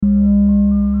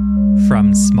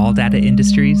From Small Data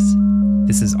Industries,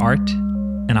 this is Art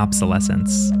and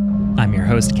Obsolescence. I'm your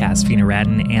host, Cass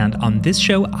Fina-Radin, and on this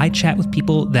show, I chat with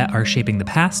people that are shaping the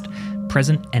past,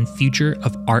 present, and future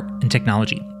of art and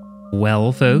technology.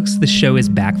 Well, folks, the show is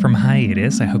back from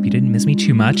hiatus. I hope you didn't miss me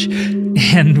too much.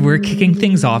 And we're kicking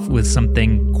things off with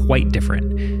something quite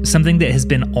different. Something that has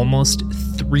been almost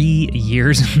 3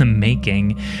 years in the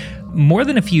making. More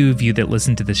than a few of you that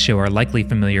listen to this show are likely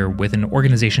familiar with an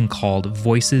organization called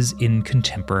Voices in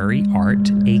Contemporary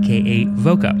Art, aka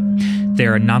VOCA.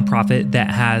 They're a nonprofit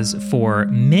that has, for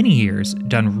many years,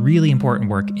 done really important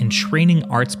work in training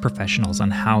arts professionals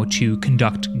on how to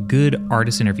conduct good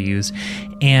artist interviews.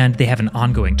 And they have an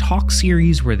ongoing talk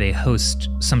series where they host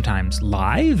sometimes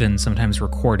live and sometimes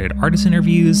recorded artist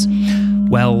interviews.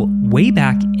 Well, way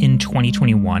back in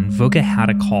 2021, VOCA had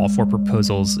a call for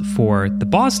proposals for the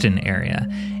Boston area,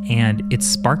 and it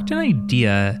sparked an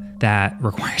idea that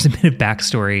requires a bit of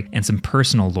backstory and some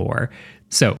personal lore.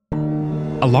 So,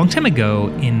 a long time ago,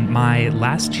 in my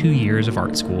last 2 years of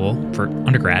art school for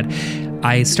undergrad,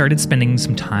 I started spending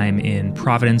some time in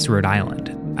Providence, Rhode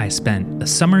Island. I spent a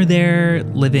summer there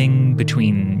living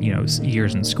between,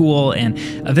 years in school, and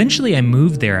eventually I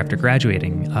moved there after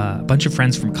graduating. A bunch of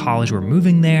friends from college were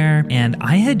moving there, and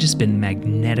I had just been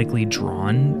magnetically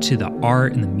drawn to the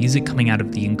art and the music coming out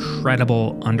of the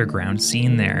incredible underground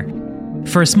scene there.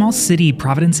 For a small city,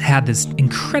 Providence had this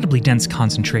incredibly dense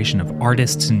concentration of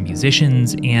artists and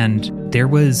musicians, and there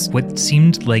was what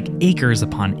seemed like acres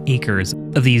upon acres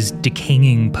of these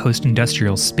decaying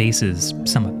post-industrial spaces,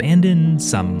 some abandoned,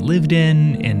 some lived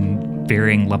in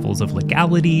varying levels of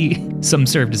legality, some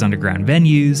served as underground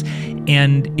venues,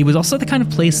 and it was also the kind of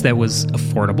place that was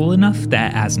affordable enough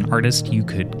that as an artist you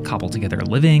could cobble together a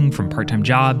living from part-time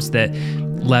jobs that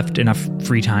left enough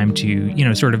free time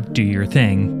to, sort of do your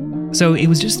thing. So it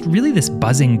was just really this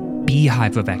buzzing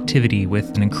beehive of activity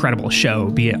with an incredible show,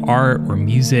 be it art or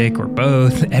music or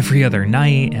both, every other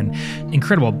night, and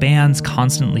incredible bands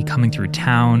constantly coming through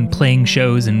town, playing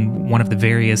shows in one of the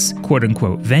various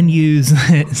quote-unquote venues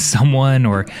someone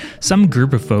or some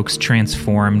group of folks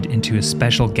transformed into a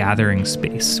special gathering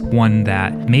space, one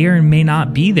that may or may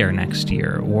not be there next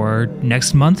year or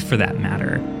next month for that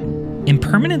matter.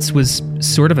 Impermanence was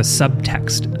sort of a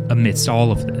subtext amidst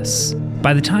all of this.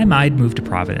 By the time I'd moved to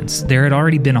Providence, there had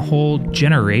already been a whole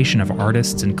generation of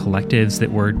artists and collectives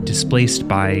that were displaced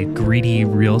by greedy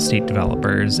real estate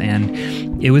developers, and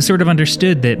it was sort of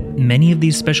understood that many of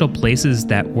these special places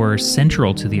that were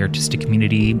central to the artistic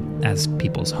community as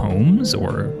people's homes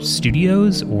or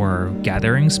studios or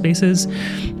gathering spaces,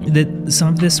 that some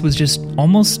of this was just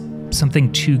almost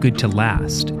something too good to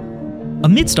last.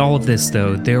 Amidst all of this,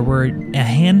 though, there were a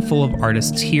handful of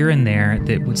artists here and there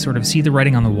that would sort of see the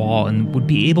writing on the wall and would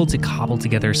be able to cobble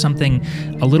together something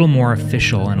a little more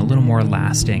official and a little more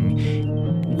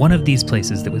lasting. One of these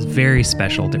places that was very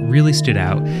special, that really stood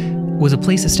out, was a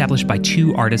place established by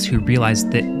two artists who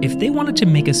realized that if they wanted to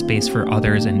make a space for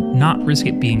others and not risk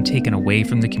it being taken away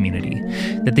from the community,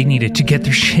 that they needed to get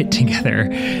their shit together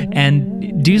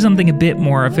and do something a bit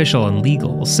more official and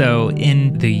legal. So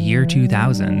in the year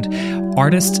 2000,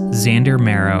 artists Xander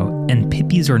Marro and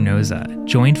Pippi Zornoza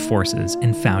joined forces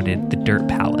and founded the Dirt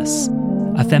Palace,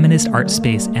 a feminist art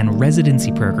space and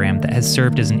residency program that has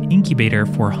served as an incubator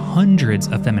for hundreds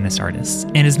of feminist artists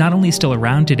and is not only still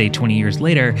around today 20 years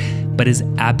later, but is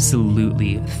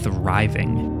absolutely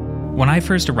thriving. When I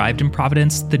first arrived in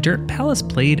Providence, the Dirt Palace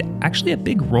played actually a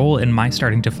big role in my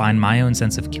starting to find my own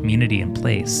sense of community and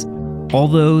place.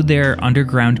 Although their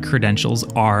underground credentials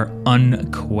are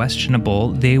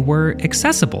unquestionable, they were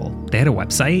accessible. They had a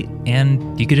website,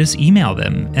 and you could just email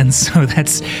them. And so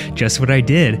that's just what I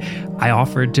did. I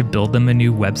offered to build them a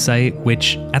new website,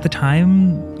 which at the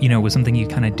time, was something you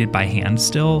kind of did by hand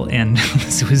still. And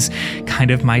this was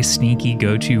kind of my sneaky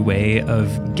go-to way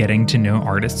of getting to know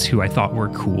artists who I thought were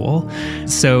cool.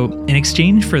 So in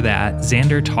exchange for that,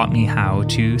 Xander taught me how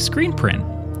to screen print.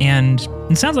 And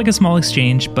it sounds like a small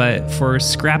exchange, but for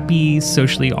scrappy,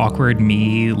 socially awkward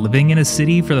me living in a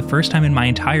city for the first time in my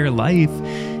entire life,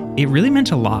 it really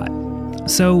meant a lot.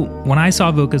 So when I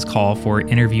saw VOCA's call for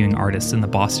interviewing artists in the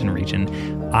Boston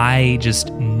region, I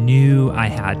just knew I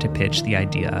had to pitch the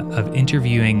idea of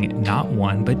interviewing not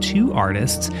one, but two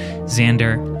artists,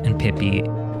 Xander and Pippi.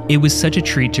 It was such a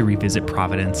treat to revisit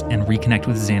Providence and reconnect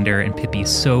with Xander and Pippi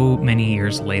so many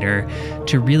years later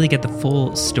to really get the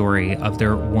full story of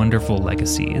their wonderful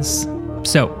legacies.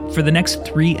 So, for the next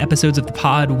 3 episodes of the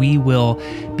pod, we will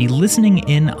be listening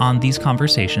in on these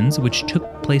conversations, which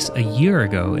took place a year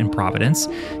ago in Providence.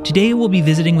 Today, we'll be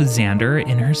visiting with Xander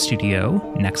in her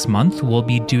studio. Next month, we'll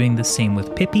be doing the same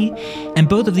with Pippi. And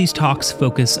both of these talks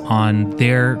focus on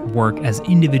their work as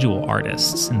individual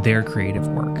artists and their creative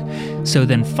work. So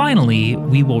then finally,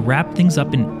 we will wrap things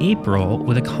up in April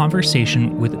with a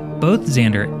conversation with both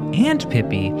Xander and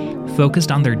Pippi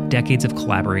focused on their decades of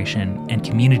collaboration and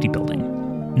community building.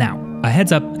 Now, a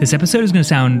heads up, this episode is going to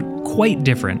sound quite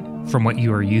different from what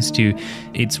you are used to.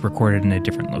 It's recorded in a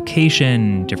different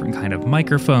location, different kind of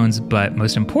microphones, but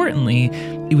most importantly,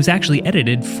 it was actually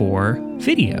edited for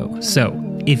video. So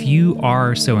if you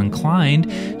are so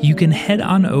inclined, you can head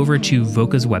on over to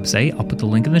Voca's website. I'll put the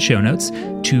link in the show notes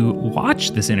to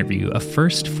watch this interview, a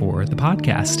first for the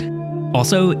podcast.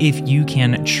 Also, if you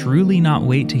can truly not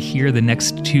wait to hear the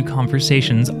next 2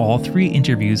 conversations, all 3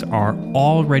 interviews are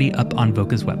already up on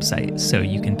Voca's website, so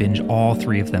you can binge all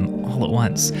 3 of them all at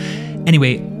once.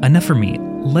 Anyway, enough for me.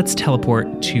 Let's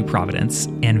teleport to Providence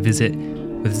and visit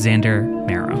with Xander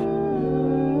Marro.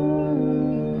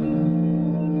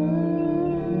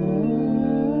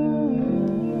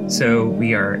 So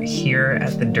we are here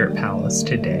at the Dirt Palace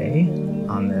today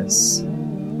on this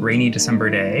rainy December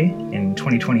day in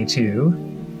 2022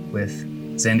 with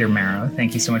Xander Marro.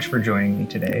 Thank you so much for joining me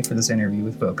today for this interview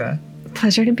with Voca.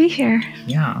 Pleasure to be here.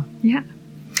 Yeah.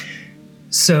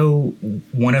 So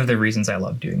one of the reasons I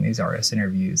love doing these artist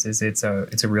interviews is it's a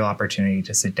real opportunity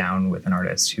to sit down with an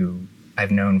artist who I've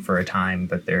known for a time,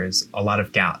 but there's a lot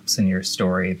of gaps in your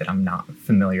story that I'm not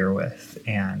familiar with.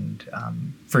 And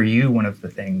for you, one of the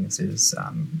things is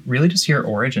really just your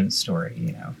origin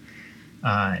story,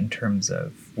 in terms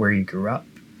of where you grew up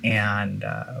and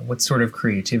what sort of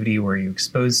creativity were you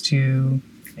exposed to,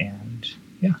 and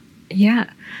yeah.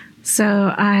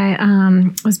 So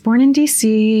I was born in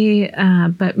D.C.,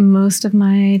 but most of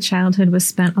my childhood was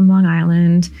spent on Long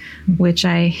Island, which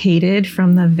I hated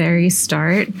from the very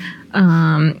start.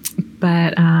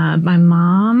 But my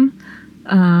mom,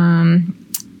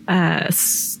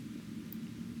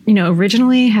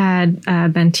 originally had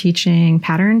been teaching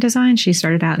pattern design. She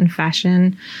started out in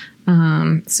fashion.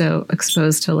 So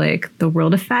exposed to like the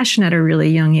world of fashion at a really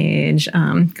young age,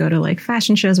 go to like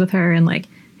fashion shows with her and like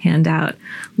hand out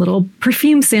little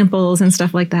perfume samples and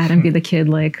stuff like that and be the kid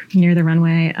like near the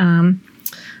runway.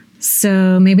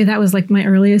 So maybe that was like my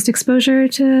earliest exposure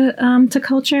to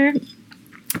culture.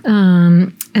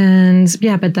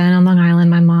 But then on Long Island,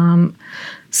 my mom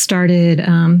started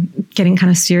getting kind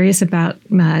of serious about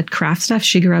craft stuff.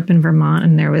 She grew up in Vermont,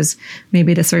 and there was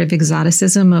maybe this sort of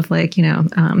exoticism of like,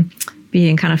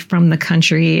 being kind of from the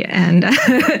country. And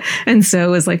and so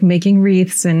it was like making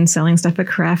wreaths and selling stuff at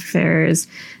craft fairs.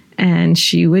 And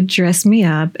she would dress me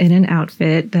up in an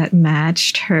outfit that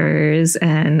matched hers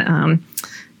and,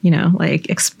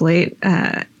 exploit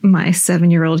my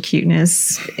 7-year-old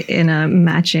cuteness in a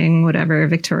matching whatever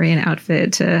Victorian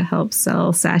outfit to help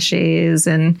sell sachets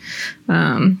and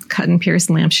cut and pierce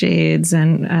lampshades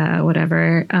and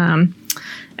whatever.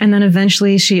 And then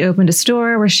eventually she opened a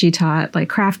store where she taught like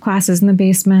craft classes in the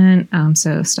basement.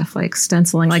 So stuff like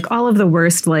stenciling, like all of the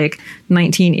worst like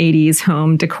 1980s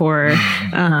home decor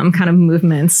kind of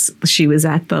movements she was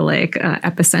at the like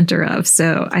epicenter of.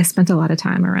 So I spent a lot of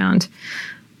time around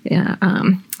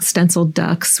stenciled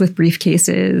ducks with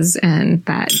briefcases and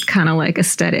that kind of like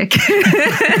aesthetic.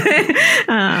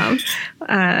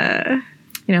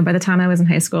 By the time I was in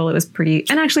high school, it was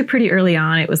pretty early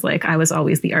on, it was like, I was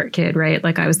always the art kid, right?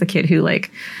 Like I was the kid who like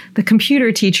the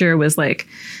computer teacher was like,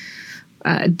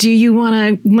 do you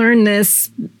want to learn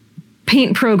this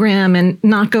paint program and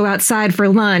not go outside for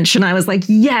lunch? And I was like,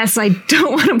 yes, I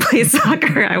don't want to play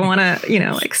soccer. I want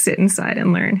to, sit inside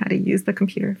and learn how to use the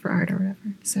computer for art or whatever.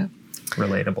 So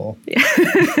relatable.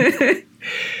 Yeah.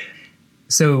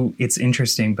 So it's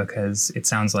interesting because it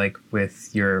sounds like with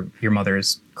your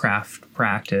mother's craft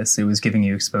practice, it was giving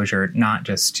you exposure not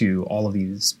just to all of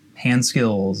these hand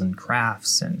skills and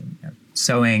crafts and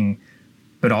sewing,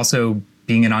 but also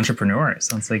being an entrepreneur. It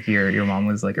sounds like your mom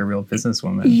was like a real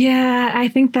businesswoman. Yeah, I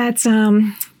think that's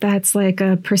like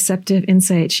a perceptive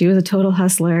insight. She was a total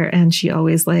hustler, and she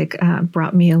always like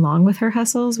brought me along with her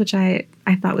hustles, which I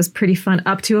thought was pretty fun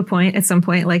up to a point. At some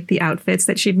point, like the outfits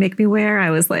that she'd make me wear, I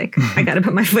was like, I got to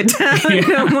put my foot down. Yeah.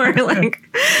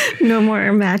 No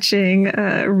more matching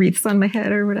wreaths on my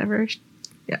head or whatever.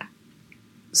 Yeah.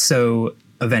 So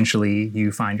eventually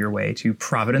you find your way to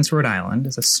Providence, Rhode Island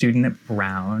as a student at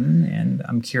Brown. And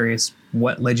I'm curious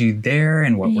what led you there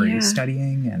and what were you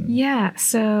studying? Yeah.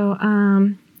 So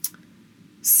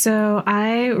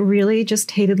I really just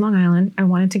hated Long Island. I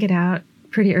wanted to get out.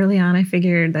 pretty early on, I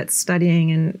figured that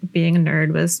studying and being a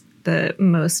nerd was the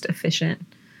most efficient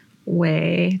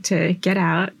way to get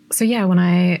out. So yeah, when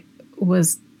I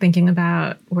was thinking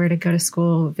about where to go to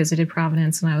school, visited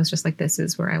Providence, and I was just like, this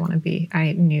is where I want to be.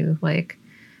 I knew like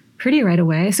pretty right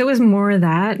away. So it was more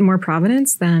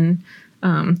Providence than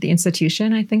the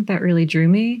institution. I think that really drew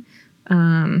me.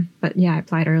 But yeah, I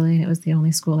applied early and it was the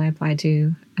only school I applied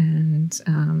to.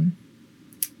 And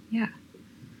yeah.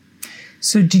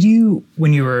 So did you,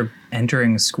 when you were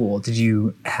entering school, did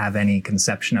you have any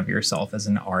conception of yourself as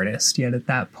an artist yet at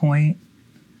that point?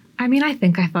 I mean, I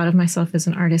think I thought of myself as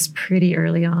an artist pretty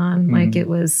early on. Mm-hmm. Like it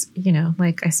was, you know,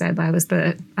 like I said, I was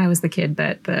the kid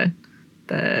that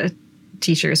the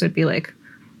teachers would be like,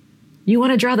 you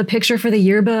want to draw the picture for the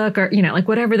yearbook, or, you know, like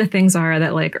whatever the things are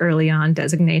that like early on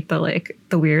designate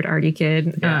the weird arty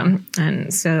kid. Yeah.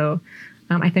 And so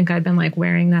I think I'd been like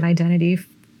wearing that identity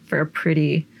for a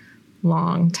pretty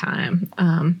long time.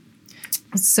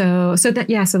 So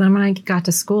then when I got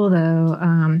to school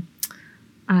though,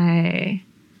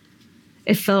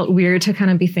 it felt weird to kind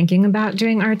of be thinking about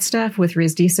doing art stuff with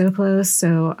RISD so close.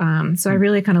 So I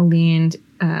really kind of leaned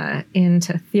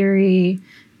into theory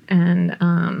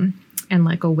and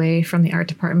like away from the art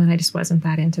department. I just wasn't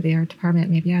that into the art department.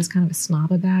 Maybe I was kind of a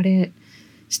snob about it.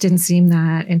 Just didn't seem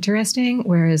that interesting.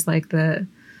 Whereas like the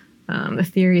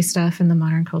theory stuff in the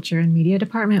modern culture and media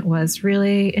department was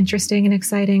really interesting and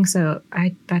exciting. So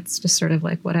that's just sort of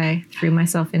like what I threw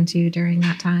myself into during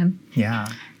that time. Yeah.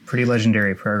 Pretty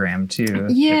legendary program too.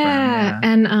 Yeah.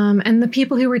 And the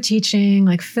people who were teaching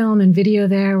like film and video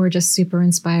there were just super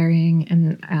inspiring.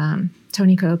 And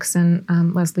Tony Coates and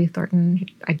Leslie Thornton,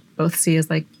 I both see as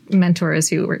like mentors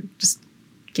who were just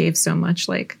gave so much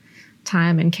like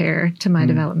time and care to my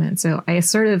development. So I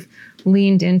sort of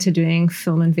leaned into doing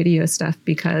film and video stuff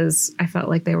because I felt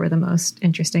like they were the most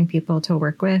interesting people to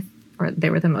work with, or they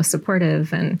were the most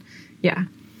supportive. And yeah.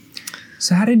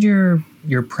 So how did your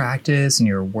practice and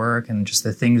your work and just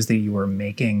the things that you were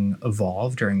making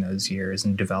evolve during those years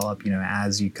and develop, you know,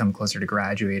 as you come closer to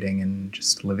graduating and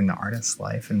just living the artist's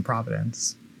life in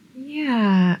Providence?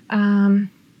 Yeah.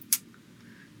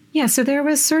 So there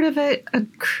was sort of a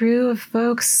crew of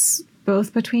folks,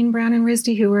 both between Brown and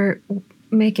RISD, who were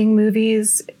making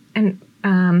movies. And,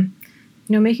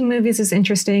 making movies is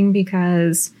interesting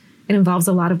because it involves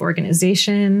a lot of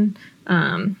organization.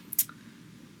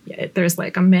 There's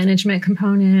like a management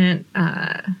component.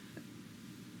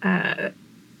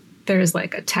 There's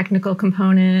like a technical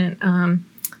component.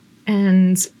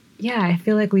 And yeah, I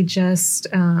feel like we just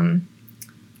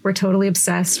were totally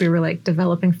obsessed. We were like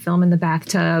developing film in the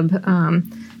bathtub,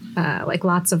 like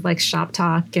lots of like shop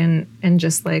talk and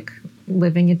just like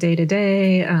living it day to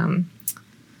day,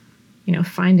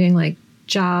 finding like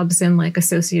jobs in like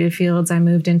associated fields. I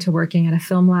moved into working at a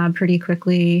film lab pretty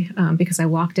quickly because I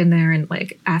walked in there and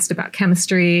like asked about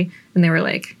chemistry, and they were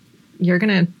like, "You're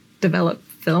going to develop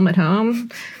film at home?"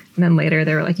 And then later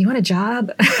they were like, "You want a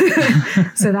job?"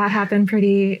 So that happened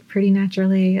pretty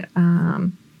naturally.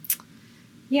 And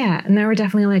there were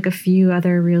definitely like a few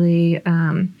other really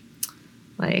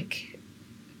like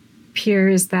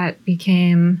peers that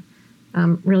became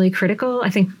really critical. I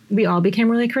think we all became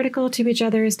really critical to each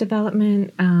other's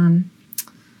development.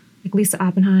 Like Lisa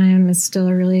Oppenheim is still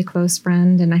a really close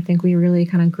friend, and I think we really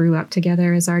kind of grew up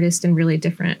together as artists in really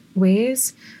different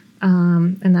ways.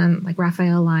 And then like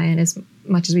Raphael Lyon, as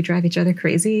much as we drive each other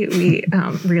crazy, we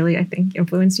really, I think,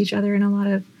 influenced each other in a lot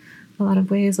of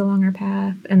ways along our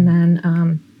path. And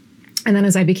then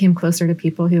as I became closer to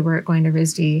people who were going to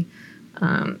RISD,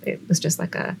 it was just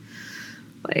like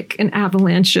an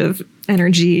avalanche of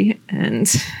energy.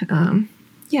 And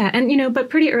but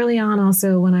pretty early on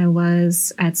also, when I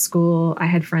was at school, I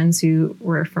had friends who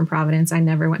were from Providence. I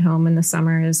never went home in the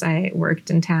summers. I worked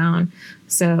in town.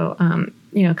 So,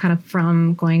 kind of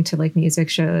from going to like music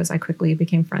shows, I quickly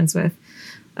became friends with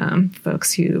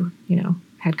folks who,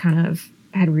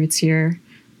 had roots here.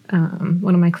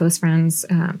 One of my close friends,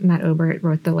 Matt Obert,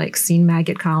 wrote the like scene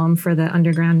maggot column for the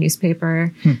underground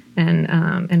newspaper.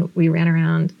 And we ran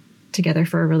around together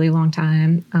for a really long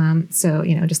time. So,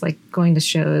 just like going to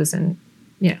shows and,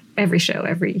 every show,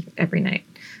 every night.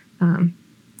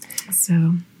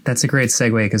 So that's a great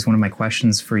segue, because one of my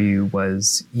questions for you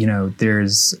was,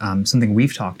 there's something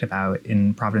we've talked about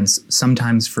in Providence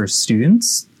sometimes for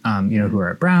students, who are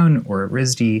at Brown or at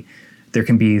RISD. There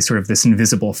can be sort of this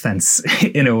invisible fence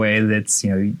in a way that's,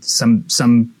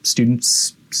 some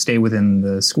students stay within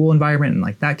the school environment and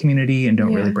like that community and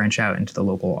don't really branch out into the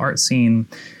local art scene.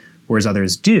 whereas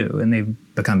others do, and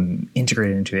they've become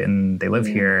integrated into it, and they live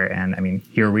here. And I mean,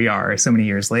 here we are so many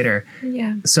years later.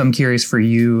 Yeah. So I'm curious for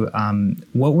you,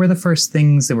 what were the first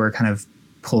things that were kind of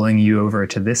pulling you over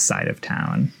to this side of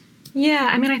town?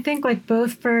 Yeah, I mean, I think like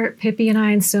both for Pippi and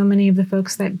I and so many of the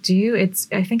folks that do,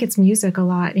 I think it's music a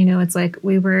lot. You know, it's like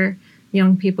we were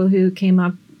young people who came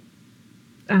up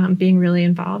being really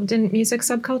involved in music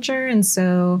subculture. And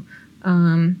so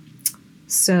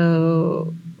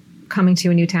coming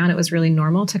to a new town, it was really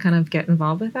normal to kind of get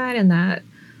involved with that. And that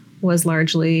was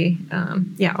largely,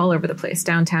 all over the place,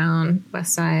 downtown,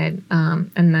 West Side.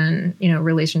 And then, you know,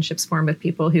 relationships formed with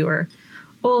people who were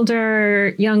older,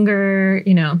 younger,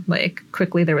 you know, like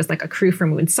quickly there was like a crew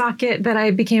from Woonsocket that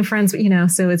I became friends with, you know,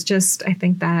 so it's just, I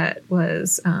think that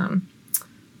was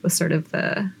sort of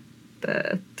the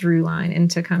through line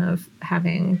into kind of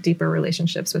having deeper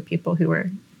relationships with people who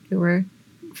were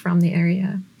from the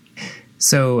area.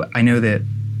 So I know that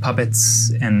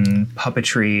puppets and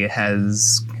puppetry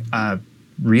has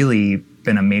really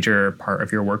been a major part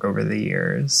of your work over the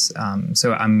years.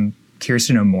 So I'm curious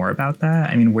to know more about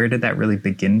that. I mean, where did that really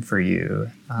begin for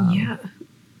you?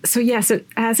 So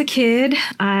as a kid,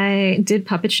 I did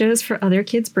puppet shows for other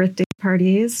kids' birthday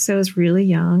parties. So I was really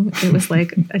young. It was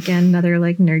like, again, another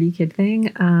like nerdy kid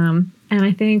thing. And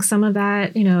I think some of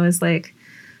that, you know, is like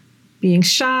being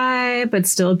shy, but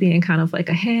still being kind of like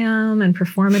a ham and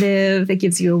performative. It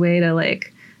gives you a way to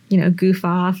like, you know, goof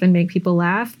off and make people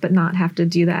laugh, but not have to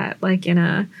do that like in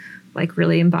a like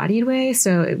really embodied way.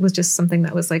 So it was just something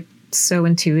that was like so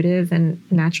intuitive and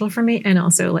natural for me. And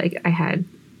also like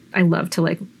I love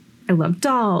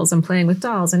dolls and playing with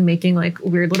dolls and making like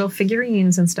weird little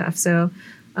figurines and stuff. So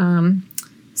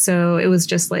it was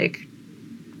just like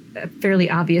a fairly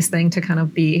obvious thing to kind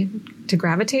of to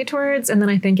gravitate towards. And then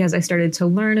I think as I started to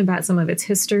learn about some of its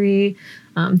history,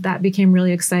 that became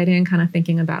really exciting, kind of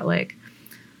thinking about like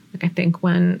I think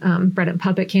when Bread and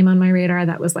Puppet came on my radar,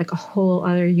 that was like a whole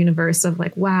other universe of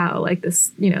like, wow, like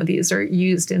this, you know, these are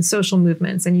used in social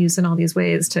movements and used in all these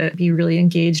ways to be really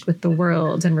engaged with the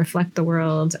world and reflect the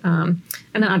world. And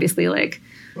then obviously like,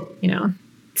 you know,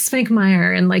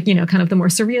 Spankmeyer and like, you know, kind of the more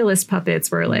surrealist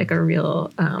puppets were like a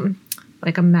real,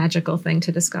 like a magical thing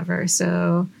to discover.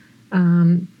 So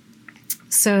then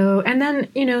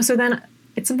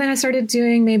it's something I started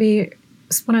doing maybe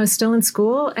when I was still in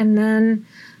school. And then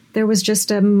there was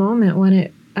just a moment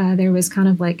when there was kind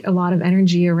of like a lot of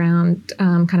energy around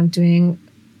kind of doing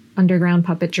underground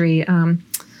puppetry.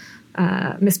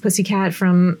 Miss Pussycat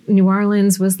from New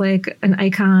Orleans was like an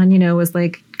icon, you know, was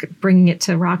like bringing it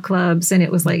to rock clubs. And it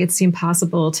was like, it seemed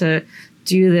possible to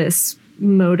do this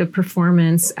mode of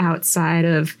performance outside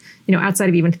of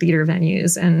even theater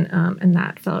venues. And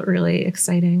that felt really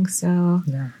exciting. So,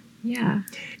 yeah.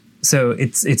 So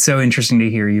it's so interesting to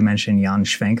hear you mention Jan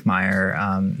Schwenkmeyer.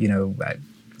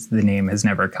 The name has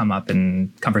never come up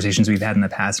in conversations we've had in the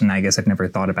past, and I guess I've never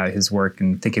thought about his work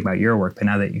and thinking about your work. But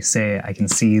now that you say it, I can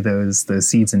see those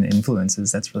seeds and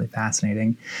influences. That's really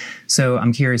fascinating. So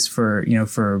I'm curious for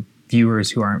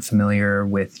viewers who aren't familiar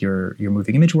with your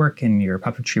moving image work and your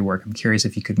puppetry work, I'm curious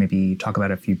if you could maybe talk about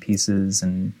a few pieces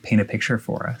and paint a picture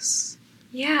for us.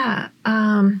 Yeah.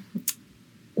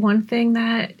 One thing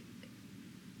that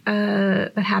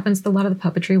happens with a lot of the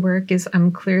puppetry work is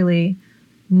I'm clearly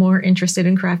more interested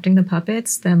in crafting the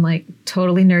puppets than like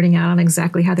totally nerding out on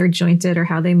exactly how they're jointed or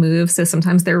how they move. So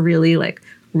sometimes they're really like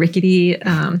rickety.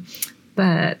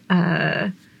 But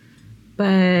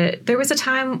there was a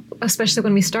time, especially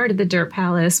when we started the Dirt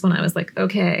Palace, when I was like,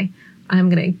 okay, I'm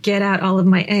going to get out all of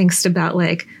my angst about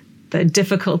like the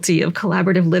difficulty of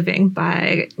collaborative living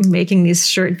by making these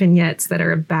short vignettes that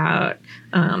are about,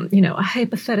 a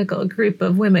hypothetical group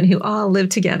of women who all live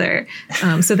together.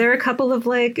 So there are a couple of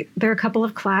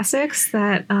classics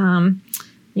that,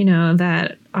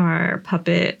 that are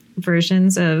puppet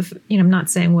versions of, I'm not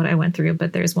saying what I went through,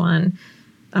 but there's one,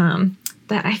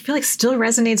 that I feel like still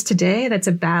resonates today. That's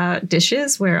about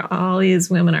dishes, where all these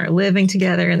women are living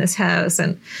together in this house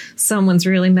and someone's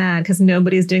really mad because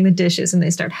nobody's doing the dishes and they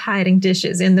start hiding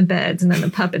dishes in the beds and then the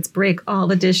puppets break all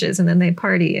the dishes and then they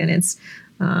party. And it's,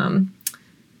 and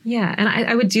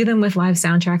I would do them with live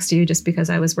soundtracks too, just because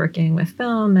I was working with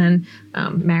film and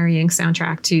marrying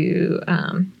soundtrack to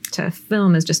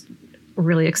film is just a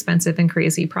really expensive and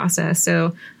crazy process.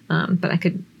 So, but I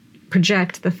could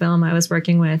project the film I was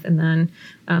working with and then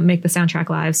make the soundtrack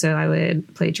live. So I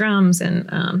would play drums and,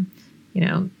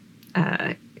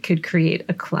 could create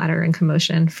a clatter and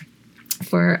commotion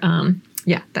for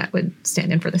that would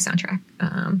stand in for the soundtrack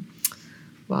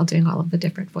while doing all of the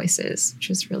different voices, which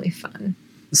was really fun.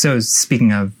 So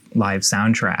speaking of live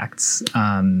soundtracks,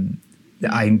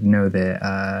 I know that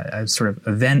a sort of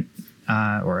event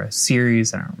or a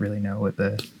series, I don't really know what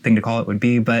the thing to call it would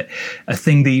be, but a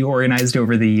thing that you organized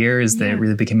over the years that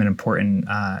really became an important,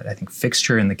 I think,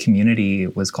 fixture in the community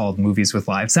was called Movies with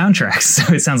Live Soundtracks.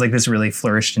 So it sounds like this really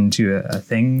flourished into a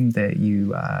thing that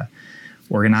you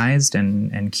organized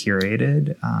and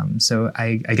curated. So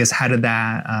I guess, how did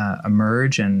that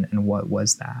emerge, and what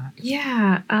was that?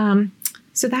 Yeah.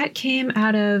 So that came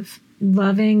out of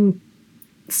loving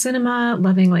cinema,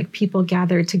 loving like people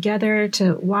gathered together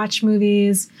to watch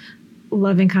movies,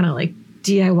 loving kind of like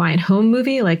DIY and home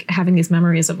movie, like having these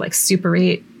memories of like Super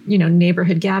 8,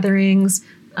 neighborhood gatherings,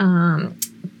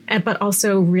 but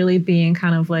also really being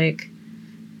kind of like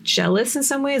jealous in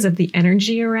some ways of the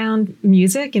energy around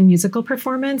music and musical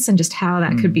performance, and just how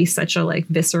that could be such a like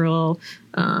visceral,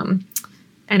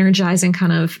 energizing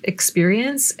kind of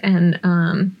experience.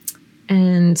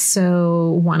 And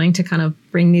so wanting to kind of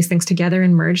bring these things together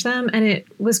and merge them. And it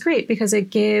was great because it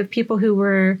gave people who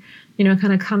were,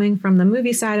 kind of coming from the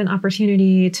movie side an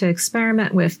opportunity to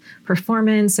experiment with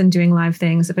performance and doing live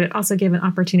things. But it also gave an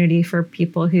opportunity for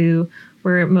people who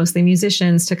were mostly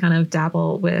musicians to kind of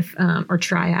dabble with or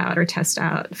try out or test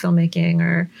out filmmaking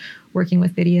or working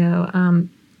with video.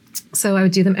 So I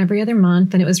would do them every other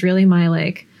month. And it was really my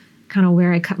like kind of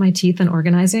where I cut my teeth in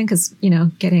organizing, because,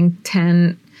 getting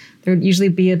 10... there would usually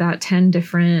be about 10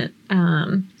 different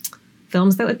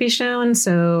films that would be shown.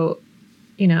 So,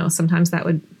 sometimes that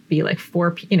would be like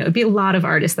 4, it'd be a lot of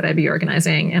artists that I'd be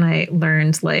organizing. And I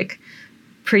learned like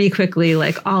pretty quickly,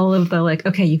 like all of the like,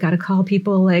 okay, you got to call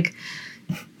people, like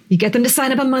you get them to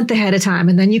sign up a month ahead of time,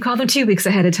 and then you call them 2 weeks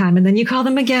ahead of time, and then you call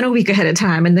them again a week ahead of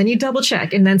time, and then you double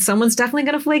check, and then someone's definitely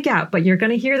going to flake out, but you're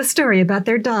going to hear the story about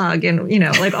their dog and,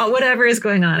 like all, whatever is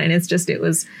going on. And it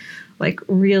was like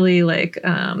really like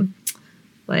a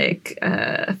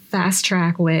fast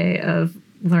track way of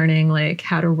learning like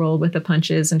how to roll with the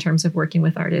punches in terms of working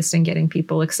with artists and getting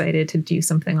people excited to do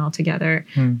something all together.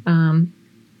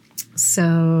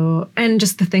 So, and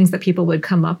just the things that people would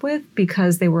come up with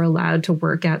because they were allowed to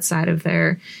work outside of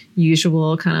their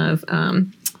usual kind of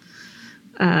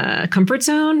comfort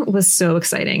zone was so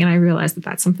exciting. And I realized that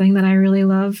that's something that I really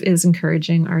love, is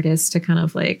encouraging artists to kind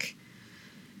of like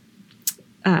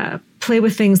play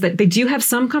with things that they do have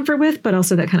some comfort with, but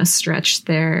also that kind of stretch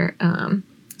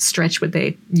what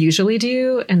they usually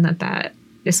do. And that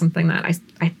is something that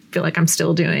I feel like I'm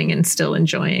still doing and still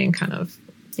enjoying kind of,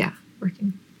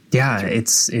 working. Yeah, it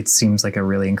seems like a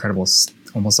really incredible,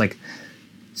 almost like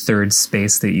third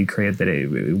space that you created, that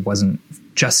it wasn't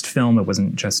just film, it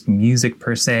wasn't just music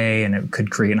per se, and it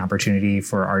could create an opportunity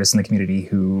for artists in the community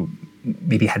who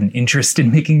maybe had an interest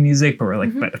in making music, but were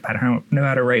like, but I don't know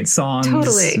how to write songs.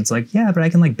 Totally. It's like, but I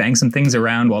can like bang some things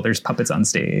around while there's puppets on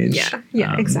stage.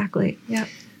 Yeah, exactly. Yeah.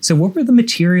 So what were the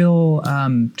material,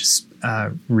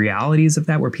 realities of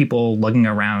that? Were people lugging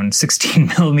around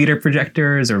 16 millimeter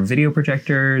projectors or video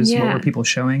projectors? Yeah. What were people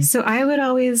showing? So I would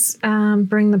always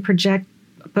bring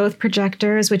both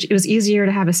projectors, which it was easier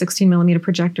to have a 16 millimeter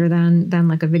projector than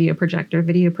like a video projector.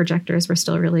 Video projectors were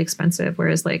still really expensive,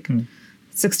 whereas like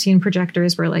 16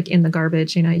 projectors were like in the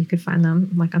garbage. You could find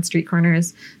them like on street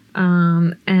corners,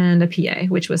 and a PA,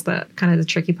 which was the kind of the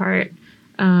tricky part.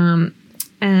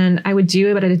 And I would do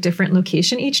it, but at a different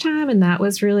location each time. And that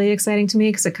was really exciting to me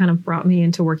because it kind of brought me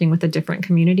into working with a different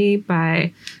community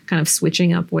by kind of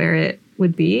switching up where it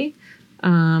would be.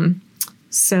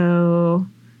 So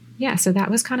that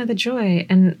was kind of the joy.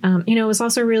 And, it was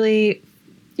also really,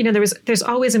 there's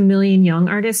always a million young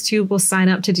artists who will sign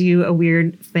up to do a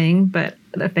weird thing. But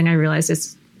the thing I realized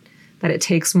is that it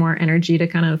takes more energy to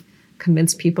kind of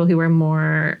convince people who are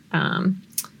more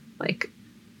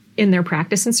in their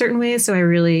practice in certain ways. So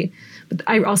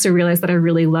I also realized that I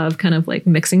really love kind of like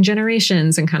mixing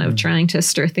generations and kind of trying to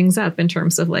stir things up in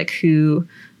terms of like who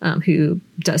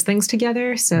does things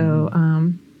together.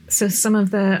 So, so some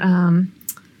of the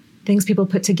things people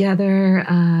put together,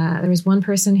 there was one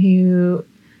person who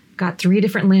got 3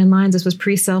 different landlines. This was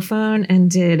pre-cell phone, and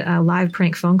did live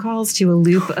prank phone calls to a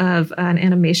loop of an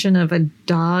animation of a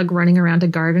dog running around a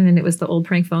garden. And it was the old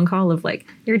prank phone call of like,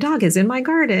 your dog is in my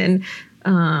garden.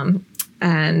 And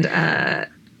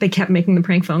they kept making the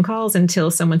prank phone calls until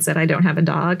someone said, I don't have a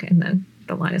dog. And then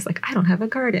the line is like, I don't have a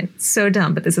garden. So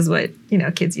dumb. But this is what,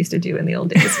 kids used to do in the old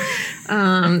days.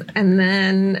 And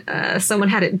then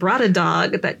someone brought a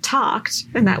dog that talked,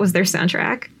 and that was their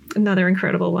soundtrack. Another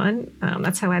incredible one.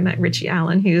 That's how I met Richie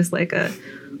Allen, who's like a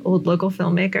old local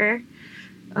filmmaker.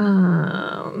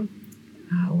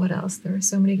 What else? There were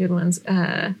so many good ones.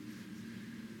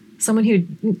 someone who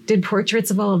did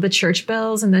portraits of all of the church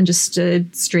bells and then just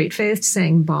stood straight faced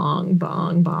saying bong,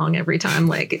 bong, bong every time.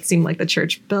 Like it seemed like the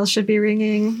church bell should be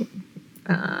ringing.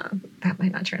 That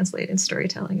might not translate in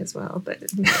storytelling as well, but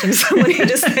imagine someone who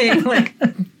just saying like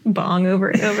bong over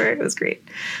and over. It was great.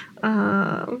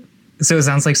 So it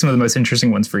sounds like some of the most interesting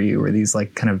ones for you were these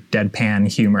like kind of deadpan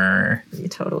humor.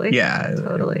 Totally. Yeah.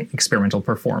 Totally. Experimental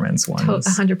performance ones.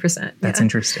 100%. That's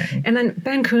interesting. And then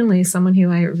Ben Coonley, someone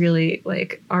who I really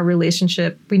like, our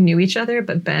relationship, we knew each other,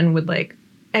 but Ben would like,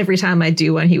 every time I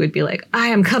do one, he would be like, I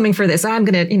am coming for this. I'm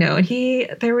going to,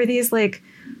 and there were these like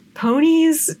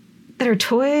ponies that are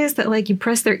toys that like you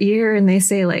press their ear and they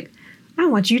say like, I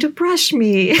want you to brush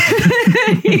me.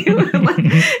 he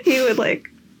would like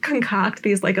concoct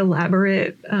these like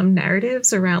elaborate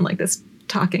narratives around like this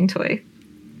talking toy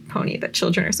pony that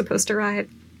children are supposed to ride.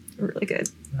 Really good.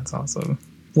 That's awesome.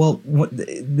 Well,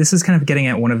 this is kind of getting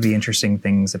at one of the interesting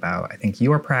things about, I think,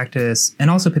 your practice and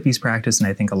also Pippi's practice, and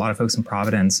I think a lot of folks in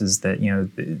Providence, is that,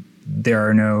 there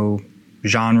are no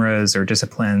genres or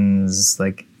disciplines.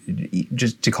 Like,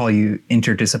 just to call you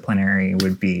interdisciplinary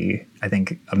would be, I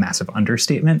think, a massive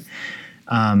understatement.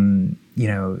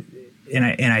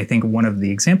 And I think one of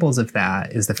the examples of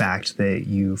that is the fact that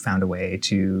you found a way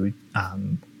to,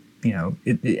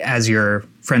 as your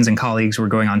friends and colleagues were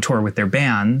going on tour with their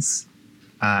bands,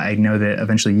 I know that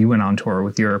eventually you went on tour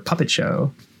with your puppet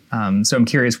show. So I'm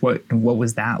curious, what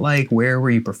was that like? Where were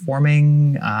you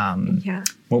performing?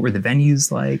 What were the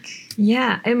venues like?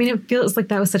 Yeah, I mean, it feels like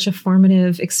that was such a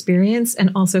formative experience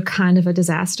and also kind of a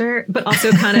disaster, but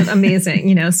also kind of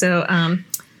amazing, So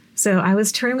I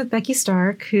was touring with Becky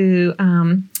Stark, who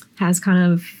has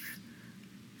kind of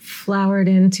flowered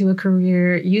into a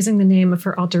career using the name of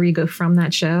her alter ego from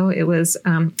that show. It was,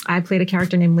 I played a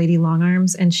character named Lady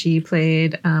Longarms, and she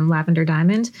played Lavender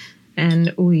Diamond.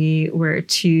 And we were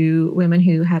two women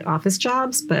who had office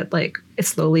jobs, but like it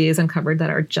slowly is uncovered that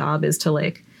our job is to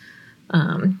like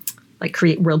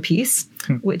create world peace,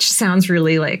 which sounds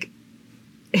really like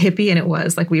hippie. And it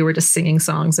was like, we were just singing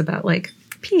songs about like,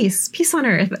 peace on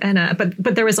earth. And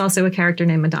but there was also a character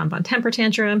named Madame Von Temper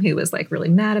Tantrum who was like really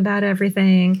mad about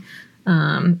everything.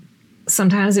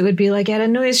 Sometimes it would be like at a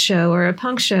noise show or a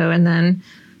punk show, and then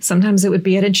sometimes it would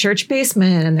be at a church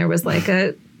basement and there was like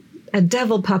a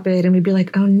devil puppet, and we'd be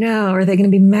like, oh no, are they going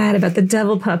to be mad about the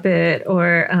devil puppet?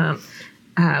 Or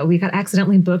we got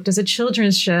accidentally booked as a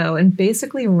children's show and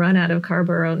basically run out of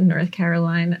Carborough, North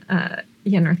Carolina.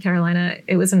 North Carolina.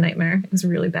 It was a nightmare. It was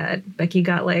really bad. Becky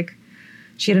got like,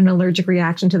 she had an allergic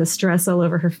reaction to the stress all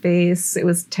over her face. It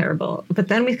was terrible. But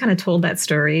then we kind of told that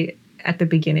story at the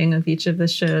beginning of each of the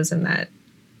shows, and that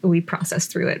we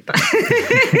processed through it.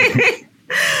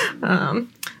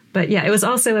 But yeah, it was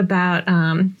also about,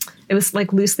 it was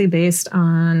like loosely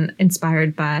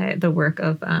inspired by the work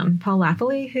of Paul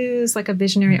Laffoley, who's like a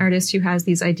visionary artist who has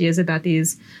these ideas about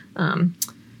these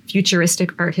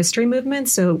futuristic art history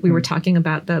movements. So we were talking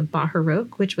about the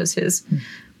Baroque, which was his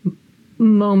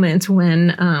moment when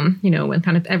when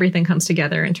kind of everything comes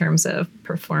together in terms of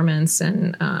performance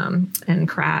and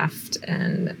craft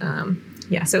and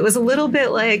so it was a little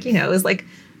bit like it was like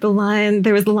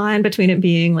there was the line between it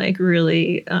being like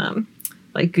really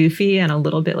like goofy and a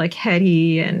little bit like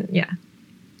heady and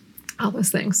all those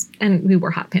things, and we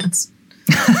wore hot pants.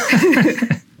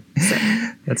 So.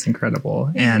 That's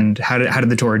incredible. And how did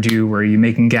the tour do? Were you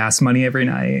making gas money every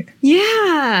night?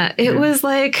 It was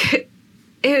like.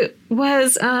 It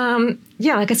was,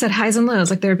 like I said, highs and lows.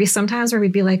 Like there would be some times where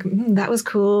we'd be like, that was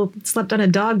cool. Slept on a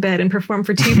dog bed and performed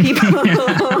for 2 people.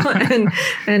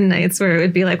 and nights where it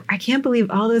would be like, I can't believe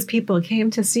all those people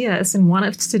came to see us and want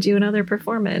us to do another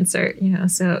performance, or,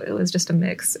 so it was just a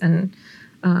mix. And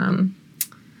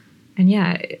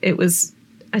it was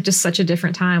just such a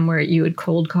different time where you would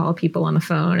cold call people on the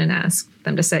phone and ask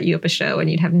them to set you up a show,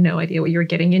 and you'd have no idea what you were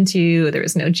getting into. There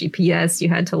was no GPS. You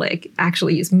had to like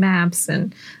actually use maps.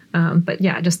 And,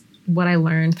 just what I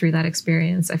learned through that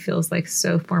experience, I feel is like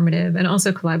so formative. And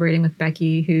also collaborating with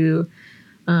Becky, who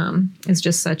is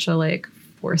just such a like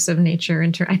force of nature.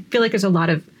 I feel like there's a lot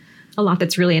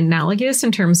that's really analogous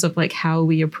in terms of like how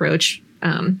we approach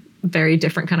very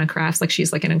different kind of crafts. Like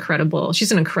she's an incredible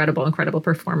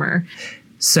performer.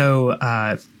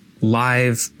 So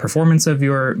live performance of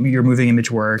your moving image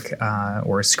work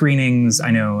or screenings, I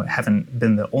know, haven't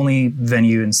been the only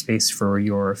venue and space for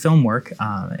your film work.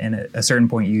 And at a certain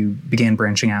point, you began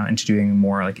branching out into doing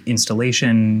more like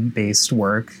installation-based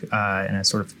work in a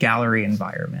sort of gallery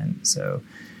environment. So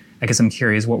I guess I'm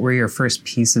curious, what were your first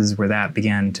pieces where that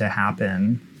began to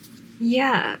happen?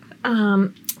 Yeah.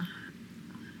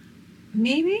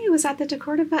 maybe it was at the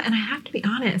DeCordova, and I have to be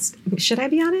honest. Should I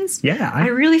be honest? Yeah. I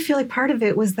really feel like part of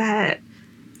it was that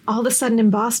all of a sudden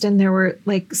in Boston, there were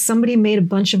like somebody made a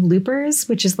bunch of loopers,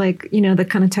 which is like, you know, the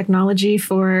kind of technology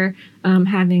for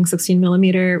having 16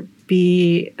 millimeter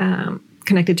be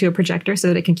connected to a projector so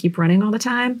that it can keep running all the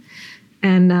time.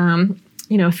 And,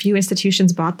 you know, a few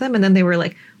institutions bought them, and then they were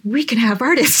like, we can have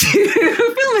artists do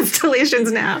film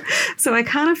installations now. So I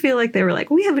kind of feel like they were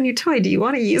like, we have a new toy. Do you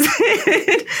want to use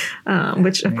it?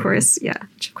 Which of course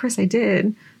I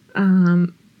did.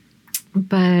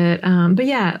 But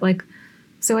yeah, like,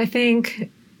 so I think,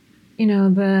 you know,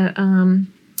 the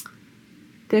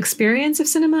experience of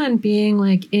cinema and being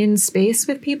like in space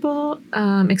with people,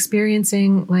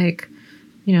 experiencing like,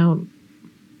 you know,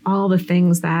 all the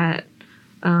things that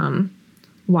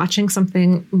watching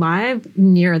something live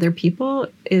near other people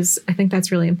is, I think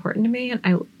that's really important to me.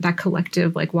 And that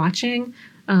collective like watching.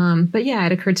 But yeah,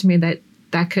 it occurred to me that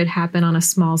that could happen on a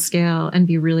small scale and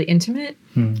be really intimate.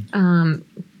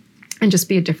 And just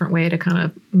be a different way to kind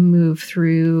of move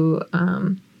through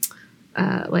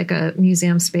like a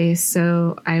museum space.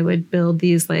 So I would build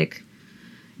these like,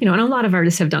 you know, and a lot of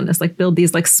artists have done this, like build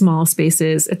these like small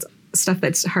spaces. It's stuff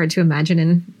that's hard to imagine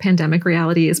in pandemic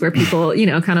realities where people, you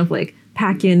know, kind of like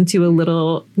pack into a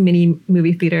little mini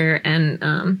movie theater and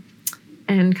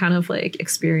kind of like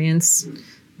experience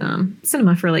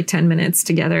cinema for like 10 minutes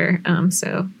together.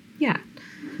 So yeah.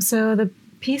 So the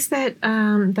piece that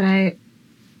I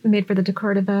made for the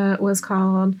DeCordova was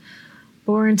called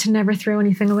Born to Never Throw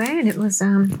Anything Away. And it was,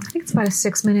 I think it's about a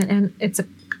 6-minute, and it's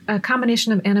a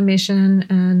combination of animation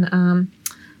and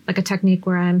like a technique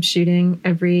where I'm shooting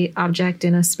every object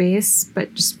in a space,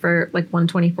 but just for like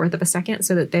 1/24th of a second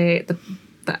so that the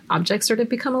objects sort of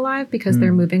become alive because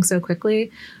they're moving so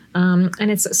quickly. And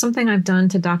it's something I've done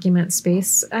to document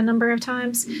space a number of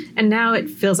times. And now it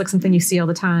feels like something you see all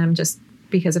the time just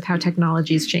because of how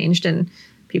technology's changed, and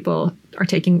people are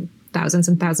taking thousands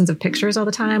and thousands of pictures all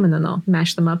the time and then they'll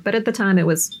mash them up. But at the time it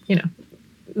was, you know,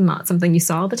 not something you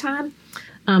saw all the time.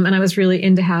 And I was really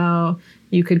into how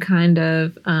you could kind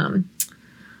of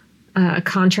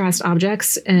contrast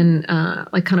objects and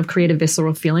like kind of create a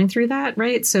visceral feeling through that,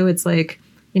 right? So it's like,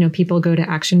 you know, people go to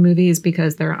action movies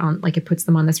because they're on, like it puts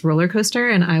them on this roller coaster.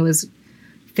 And I was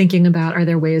thinking about, are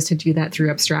there ways to do that through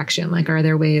abstraction? Like, are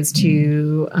there ways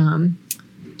to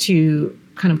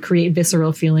kind of create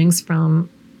visceral feelings from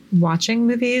watching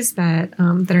movies that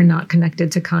that are not connected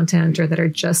to content, or that are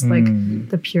just like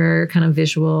the pure kind of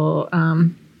visual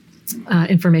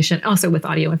information, also with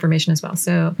audio information as well.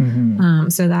 So,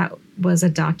 so that was a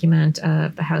document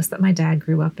of the house that my dad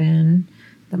grew up in,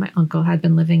 that my uncle had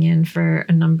been living in for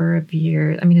a number of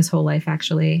years. I mean, his whole life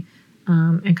actually.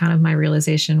 And kind of my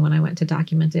realization when I went to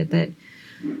document it that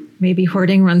maybe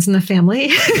hoarding runs in the family,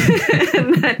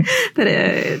 that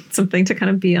it's something to kind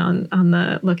of be on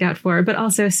the lookout for, but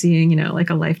also seeing, you know, like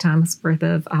a lifetime's worth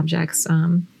of objects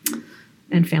and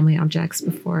family objects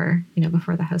before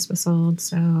the house was sold.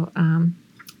 So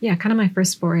yeah, kind of my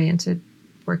first foray into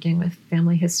working with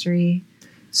family history.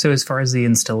 So as far as the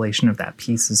installation of that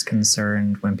piece is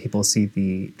concerned, when people see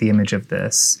the image of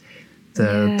this,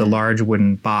 the large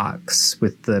wooden box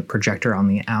with the projector on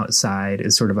the outside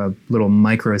is sort of a little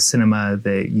micro cinema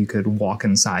that you could walk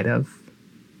inside of.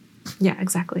 Yeah,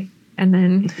 exactly. And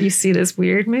then you see this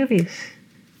weird movie.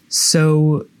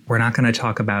 So we're not going to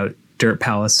talk about Dirt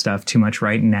Palace stuff too much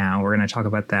right now. We're going to talk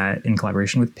about that in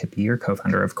collaboration with Pippi, your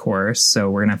co-founder, of course. So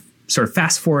we're going to sort of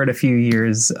fast forward a few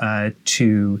years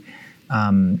to...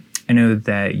 I know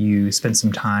that you spent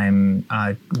some time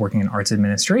working in arts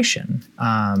administration,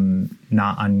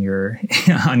 not on your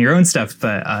on your own stuff,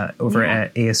 but over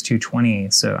at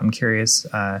AS220. So I'm curious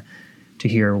to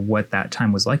hear what that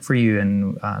time was like for you,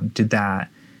 and did that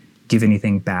give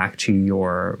anything back to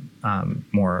your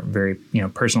more very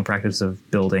personal practice of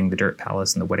building the Dirt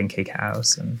Palace and the Wedding Cake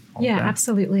House and all of that? Yeah,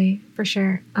 absolutely, for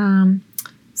sure.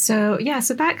 So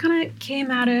that kind of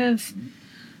came out of.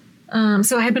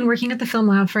 So I had been working at the Film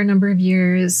Lab for a number of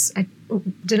years. I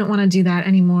didn't want to do that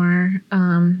anymore.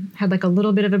 Had like a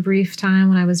little bit of a brief time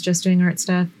when I was just doing art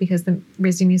stuff because the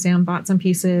RISD Museum bought some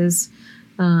pieces.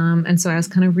 And so I was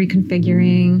kind of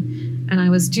reconfiguring, and I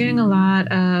was doing a lot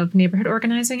of neighborhood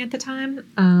organizing at the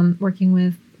time, working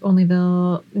with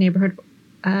Olneyville Neighborhood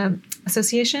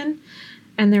Association.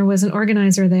 And there was an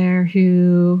organizer there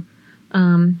who,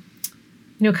 kind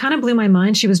of blew my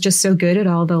mind. She was just so good at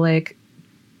all the like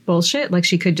bullshit. Like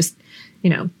she could just,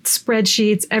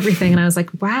 spreadsheets, everything. And I was like,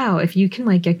 wow, if you can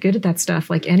like get good at that stuff,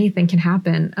 like anything can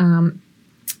happen.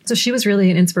 So she was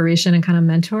really an inspiration and kind of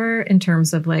mentor in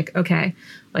terms of like, okay,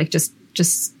 like just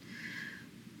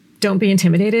don't be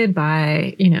intimidated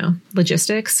by,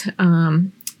 logistics.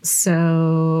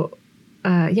 So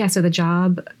the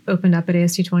job opened up at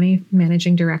ASU20,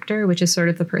 managing director, which is sort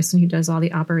of the person who does all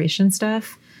the operation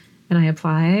stuff. And I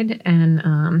applied, and,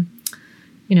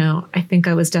 I think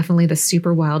I was definitely the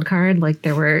super wild card. Like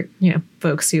there were,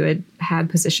 folks who had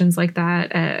positions like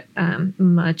that at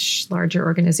much larger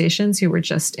organizations who were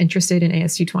just interested in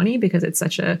ASU20 because it's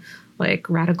such a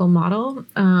radical model,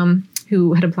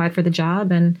 who had applied for the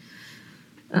job and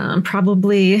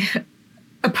probably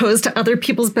opposed to other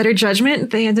people's better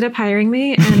judgment. They ended up hiring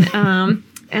me, and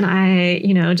and I,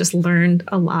 just learned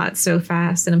a lot so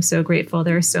fast, and I'm so grateful.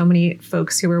 There are so many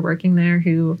folks who were working there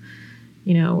who,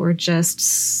 were just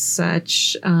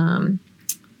such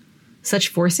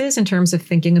forces in terms of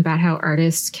thinking about how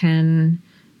artists can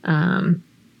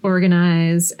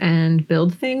organize and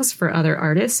build things for other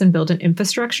artists and build an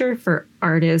infrastructure for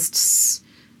artists,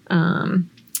 for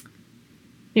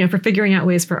figuring out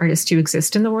ways for artists to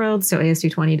exist in the world. So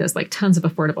ASU20 does tons of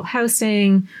affordable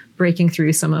housing, breaking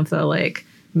through some of the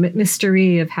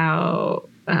mystery of how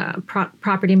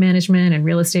property management and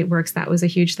real estate works. That was a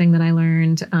huge thing that I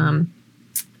learned. And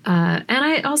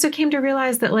I also came to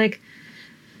realize that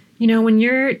when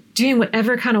you're doing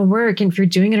whatever kind of work, and if you're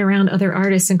doing it around other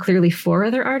artists and clearly for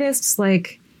other artists,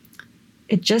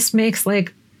 it just makes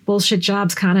bullshit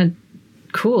jobs kind of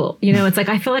cool. It's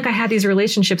I feel like I had these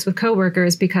relationships with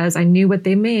coworkers because I knew what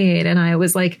they made, and I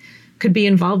was could be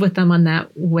involved with them on that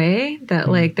way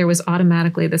that there was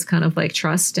automatically this kind of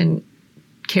trust and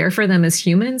care for them as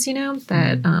humans,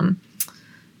 that,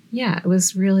 it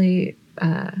was really,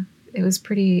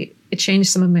 it changed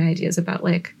some of my ideas about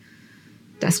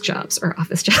desk jobs or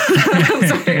office jobs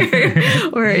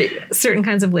or certain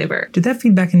kinds of labor. Did that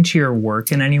feed back into your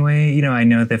work in any way? I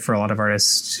know that for a lot of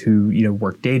artists who,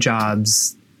 work day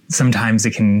jobs, sometimes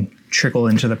it can trickle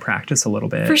into the practice a little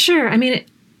bit. For sure. I mean,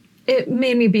 it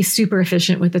made me be super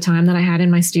efficient with the time that I had in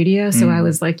my studio. So I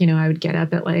was I would get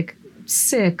up at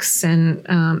 6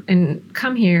 and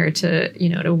come here to,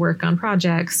 to work on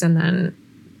projects, and then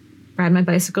ride my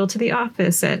bicycle to the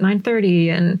office at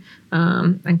 9:30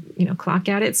 and clock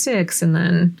out at 6, and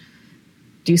then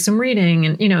do some reading.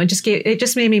 And, it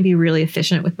just made me be really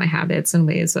efficient with my habits and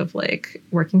ways of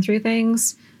working through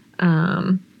things.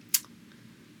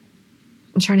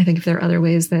 I'm trying to think if there are other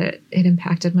ways that it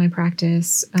impacted my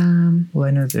practice. Well,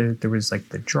 I know there was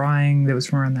the drawing that was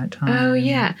from around that time. Oh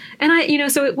yeah. And I,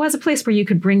 so it was a place where you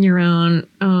could bring your own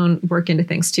work into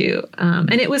things too.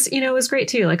 And it was, it was great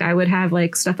too. I would have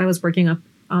stuff I was working up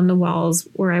on the walls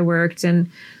where I worked, and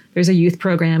there's a youth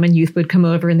program, and youth would come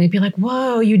over and they'd be like,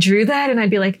 whoa, you drew that? And I'd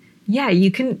be like, yeah,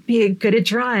 you can be good at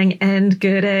drawing and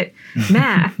good at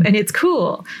math, and it's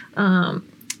cool.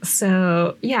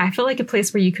 So yeah, I feel like a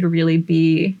place where you could really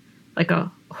be a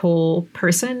whole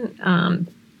person.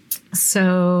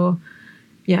 So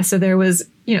there was,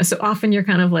 so often you're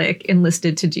kind of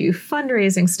enlisted to do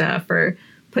fundraising stuff or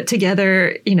put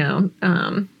together,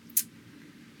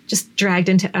 just dragged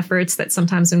into efforts that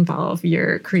sometimes involve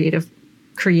your creative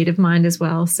mind as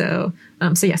well. So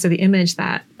the image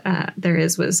that there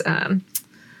was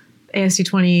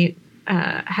ASU20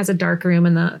 has a dark room,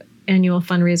 and the annual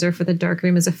fundraiser for the dark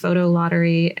room is a photo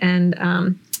lottery. And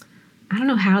I don't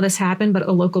know how this happened, but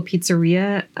a local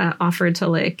pizzeria offered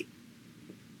to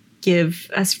give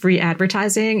us free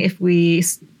advertising if we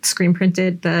screen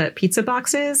printed the pizza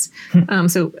boxes.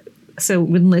 So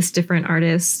would list different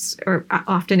artists, or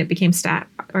often it became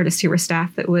artists who were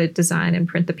staff that would design and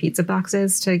print the pizza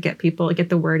boxes to get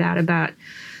the word out about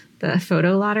the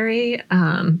photo lottery.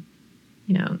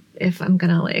 If I'm going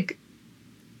to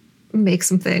make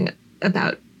something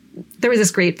about, there was this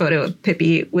great photo of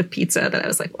Pippi with pizza that I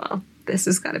was like, well, this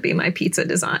has got to be my pizza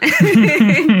design.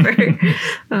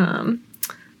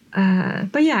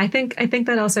 But yeah, I think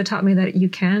that also taught me that you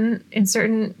can in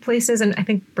certain places. And I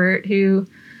think Bert, who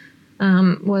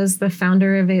was the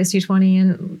founder of ASU20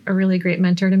 and a really great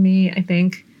mentor to me, I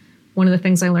think one of the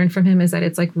things I learned from him is that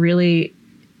it's really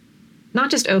not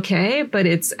just okay, but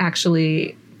it's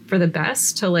actually for the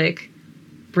best to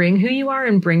bring who you are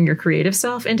and bring your creative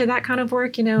self into that kind of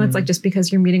work. It's just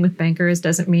because you're meeting with bankers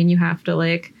doesn't mean you have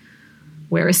to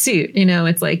wear a suit.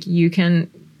 It's you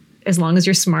can, as long as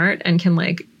you're smart and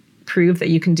can prove that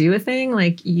you can do a thing,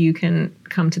 you can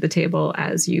come to the table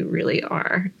as you really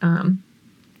are.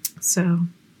 So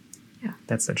yeah,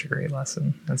 that's such a great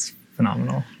lesson. That's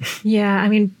phenomenal. Yeah. I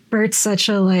mean, Bert's such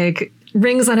a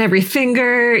rings on every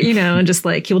finger, and just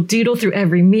he'll doodle through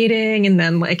every meeting, and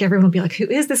then everyone will be like, who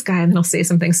is this guy? And then he'll say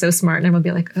something so smart, and everyone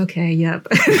will be like, okay, yep.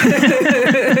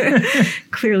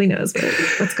 Clearly knows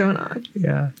what's going on.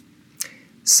 Yeah.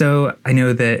 So I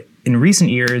know that in recent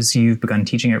years, you've begun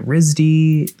teaching at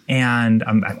RISD, and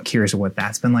I'm curious what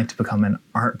that's been like to become an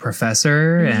art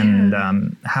professor,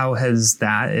 and how has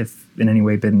that, if in any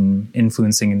way, been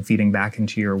influencing and feeding back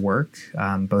into your work,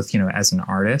 both, as an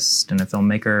artist and a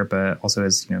filmmaker, but also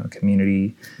as, a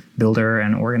community builder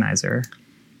and organizer?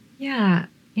 Yeah,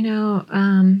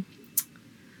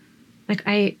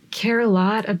 I care a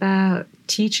lot about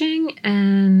teaching,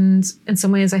 and in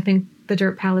some ways I think the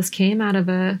Dirt Palace came out of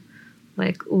a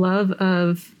love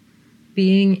of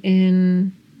being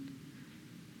in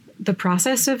the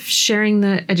process of sharing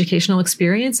the educational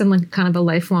experience in kind of a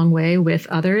lifelong way with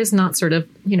others, not sort of,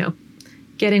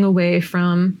 getting away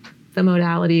from the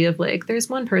modality of there's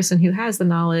one person who has the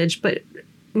knowledge, but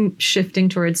shifting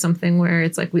towards something where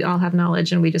it's we all have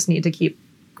knowledge and we just need to keep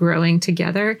growing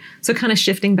together. So kind of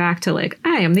shifting back to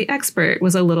I am the expert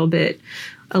was a little bit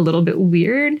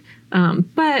weird.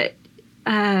 But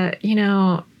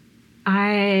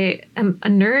I am a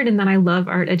nerd in that I love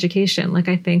art education.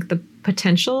 I think the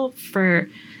potential for,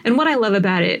 and what I love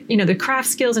about it, the craft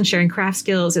skills and sharing craft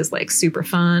skills is super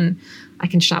fun. I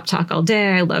can shop talk all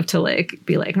day. I love to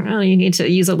be oh, you need to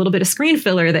use a little bit of screen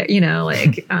filler that,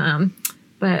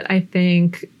 but I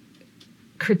think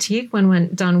critique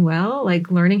when done well,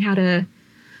 learning how to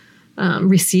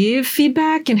receive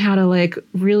feedback and how to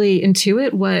really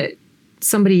intuit what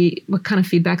kind of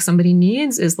feedback somebody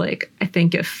needs is I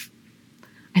think if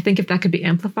that could be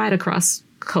amplified across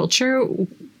culture,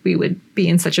 we would be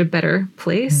in such a better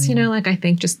place. I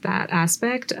think just that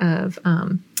aspect of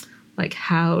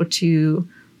how to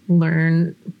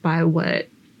learn by what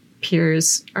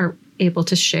peers are able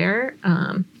to share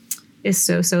is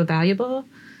so valuable.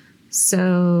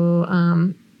 So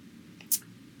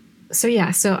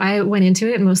I went into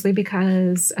it mostly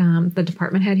because the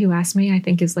department head who asked me, I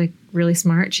think, is really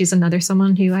smart. She's another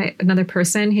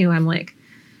person who I'm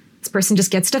this person just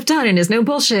gets stuff done and is no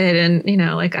bullshit. And,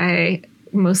 I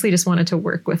mostly just wanted to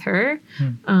work with her.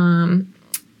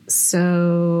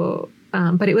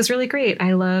 But it was really great.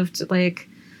 I loved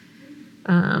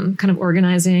kind of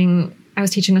organizing. I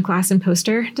was teaching a class in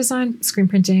poster design, screen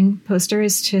printing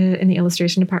posters in the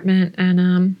illustration department.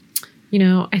 And,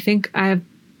 I think I've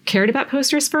cared about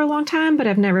posters for a long time, but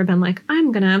I've never been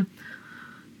I'm going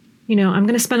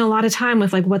to spend a lot of time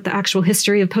with what the actual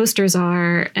history of posters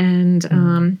are.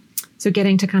 And, so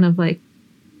getting to kind of I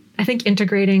think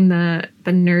integrating the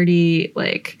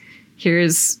nerdy,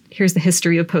 here's the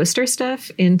history of poster stuff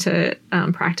into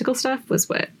practical stuff was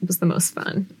what was the most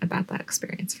fun about that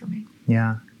experience for me.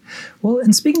 Yeah. Well,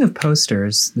 and speaking of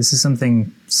posters, this is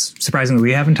something surprisingly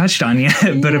we haven't touched on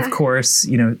yet, but of course,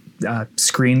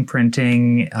 screen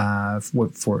printing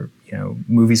for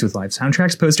movies with live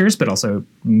soundtracks, posters, but also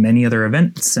many other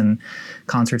events and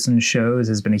concerts and shows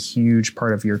has been a huge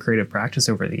part of your creative practice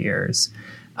over the years.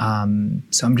 So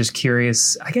I'm just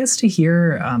curious, I guess, to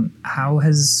hear how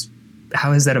has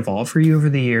that evolved for you over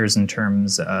the years in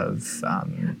terms of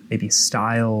maybe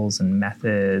styles and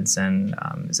methods? And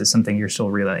is this something you're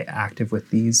still really active with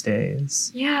these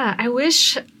days? Yeah, I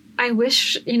wish,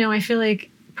 I feel like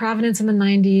Providence in the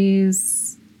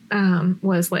 90s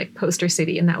was poster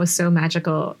city. And that was so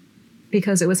magical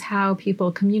because it was how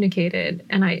people communicated.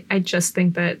 And I just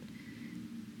think that,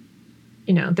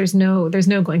 there's no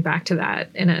going back to that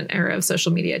in an era of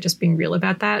social media, just being real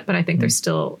about that. But I think there's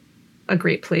still a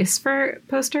great place for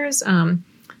posters.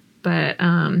 But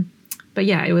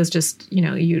yeah, it was just,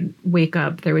 you'd wake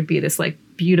up, there would be this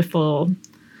beautiful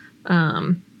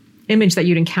image that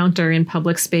you'd encounter in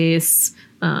public space.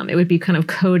 It would be kind of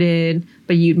coded,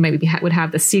 but you maybe would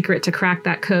have the secret to crack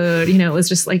that code. It was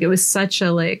just it was such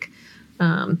a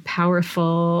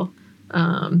powerful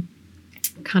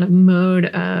kind of mode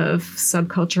of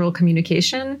subcultural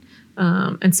communication.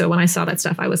 And so when I saw that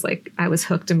stuff, I was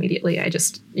hooked immediately. I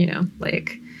just,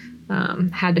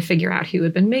 had to figure out who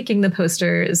had been making the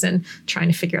posters and trying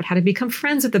to figure out how to become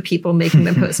friends with the people making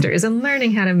the posters and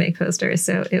learning how to make posters.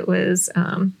 So it was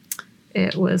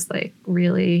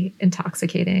really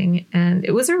intoxicating. And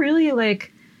it was a really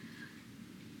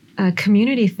a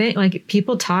community thing.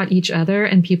 People taught each other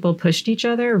and people pushed each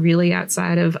other really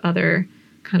outside of other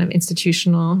kind of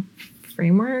institutional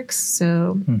frameworks.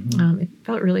 So it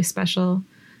felt really special.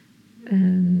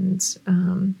 And,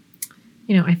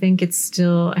 I think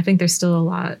there's still a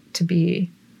lot to be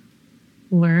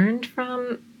learned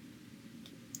from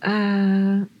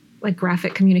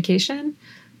graphic communication,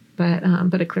 but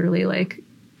it clearly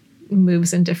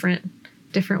moves in different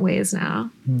different ways now.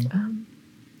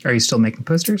 Are you still making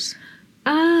posters?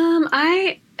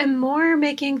 I am more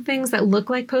making things that look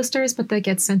like posters, but that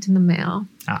get sent in the mail.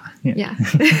 Yeah.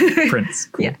 Prints.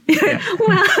 Cool. Yeah.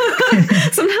 Well,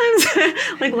 sometimes,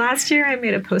 like last year, I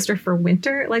made a poster for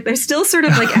winter. Like they're still sort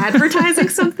of like advertising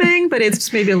something, but it's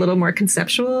just maybe a little more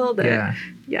conceptual. Yeah.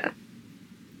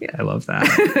 I love that.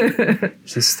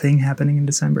 There's this thing happening in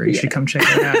December. You should come check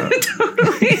it out.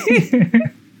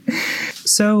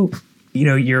 So,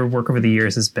 your work over the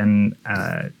years has been,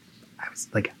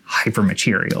 like hyper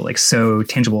material, like so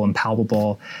tangible and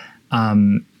palpable.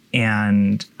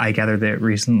 And I gather that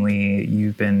recently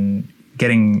you've been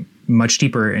getting much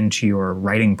deeper into your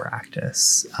writing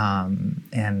practice.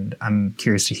 And I'm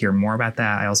curious to hear more about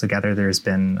that. I also gather there's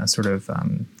been a sort of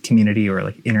community or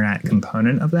like internet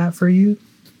component of that for you.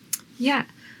 Yeah.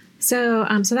 So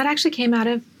that actually came out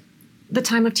of the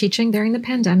time of teaching during the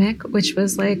pandemic, which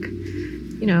was like,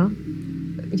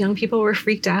 young people were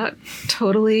freaked out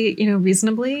totally,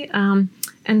 reasonably. And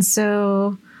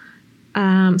so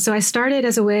I started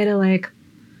as a way to like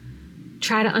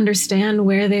try to understand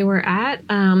where they were at,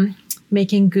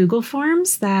 making Google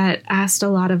forms that asked a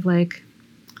lot of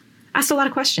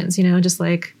questions, just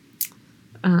like,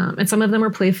 and some of them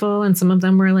were playful and some of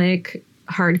them were like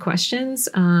hard questions.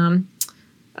 And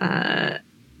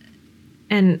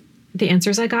the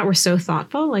answers I got were so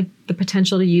thoughtful, like the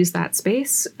potential to use that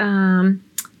space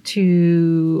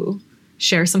to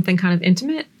share something kind of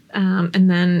intimate. And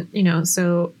then,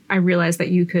 so I realized that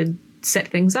you could set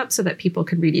things up so that people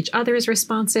could read each other's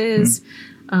responses.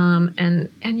 And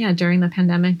yeah, during the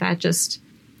pandemic, that just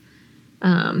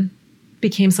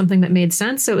became something that made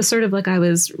sense. So it was sort of like I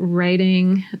was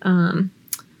writing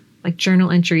like journal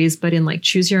entries, but in like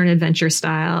choose your own adventure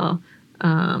style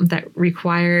that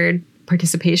required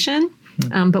participation,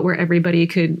 but where everybody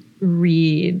could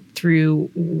read through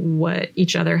what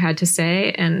each other had to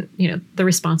say. And, the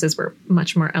responses were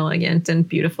much more elegant and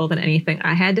beautiful than anything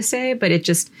I had to say, but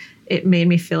it made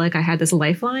me feel like I had this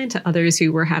lifeline to others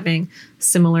who were having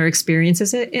similar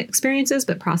experiences,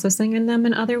 but processing in them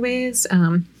in other ways.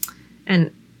 And,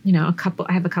 I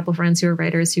have a couple friends who are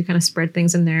writers who kind of spread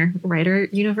things in their writer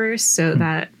universe. So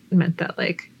that meant that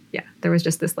there was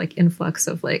just this like influx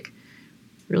of like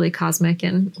really cosmic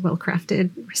and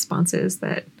well-crafted responses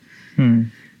that,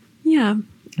 yeah.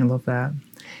 I love that.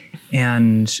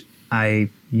 And I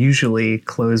usually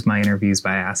close my interviews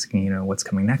by asking, what's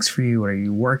coming next for you? What are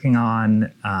you working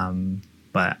on?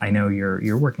 But I know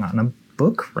you're working on a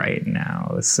book right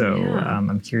now. So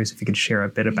I'm curious if you could share a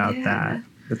bit about that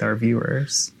with our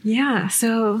viewers. Yeah.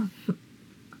 So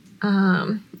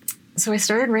I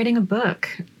started writing a book,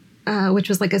 which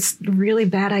was like a really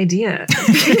bad idea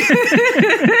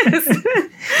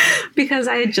because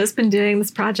I had just been doing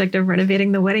this project of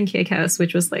renovating the wedding cake house,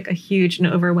 which was like a huge and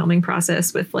overwhelming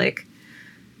process with like,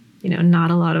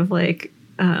 not a lot of like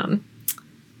kind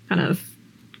of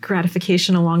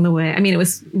gratification along the way. I mean, it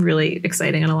was really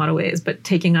exciting in a lot of ways, but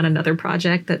taking on another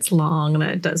project that's long,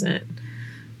 that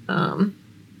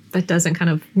doesn't kind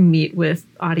of meet with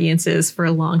audiences for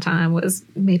a long time was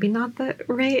maybe not the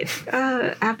right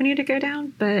avenue to go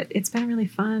down, but it's been really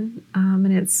fun.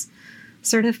 And it's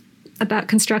sort of about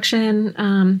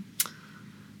construction.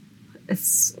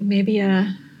 It's maybe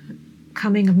a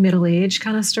coming of middle age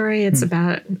kind of story. It's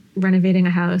about renovating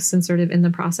a house and sort of in the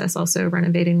process also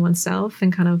renovating oneself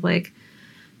and kind of like,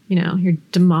 you're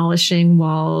demolishing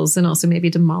walls and also maybe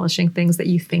demolishing things that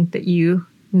you think that you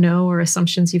know or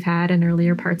assumptions you've had in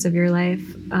earlier parts of your life.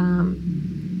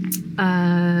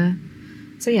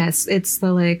 So yes, it's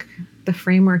the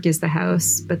framework is the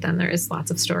house, but then there is lots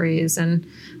of stories and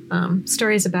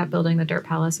stories about building the dirt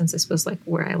palace, since this was like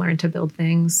where I learned to build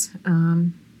things.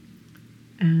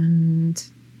 And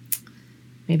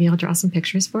maybe I'll draw some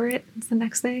pictures for it. It's the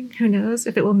next thing. Who knows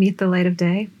if it will meet the light of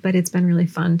day, but it's been really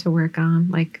fun to work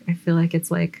on. Like, I feel like it's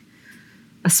like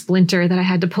a splinter that I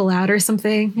had to pull out or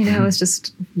something, it's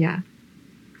just, yeah.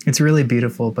 It's really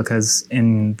beautiful because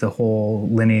in the whole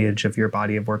lineage of your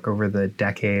body of work over the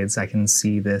decades, I can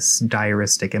see this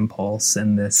diaristic impulse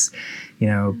and this,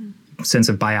 sense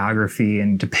of biography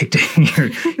and depicting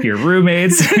your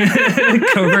roommates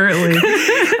covertly.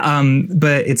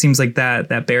 But it seems like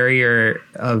that barrier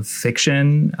of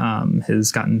fiction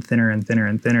has gotten thinner and thinner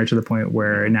and thinner to the point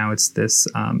where now it's this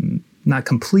not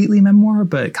completely memoir,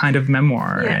 but kind of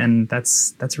memoir. Yeah. And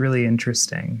that's really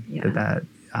interesting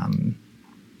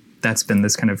that's been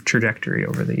this kind of trajectory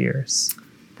over the years.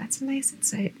 That's a nice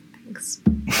insight. Thanks.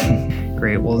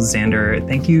 Great. Well, Xander,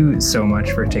 thank you so much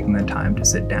for taking the time to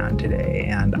sit down today.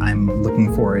 And I'm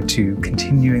looking forward to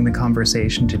continuing the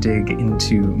conversation to dig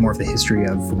into more of the history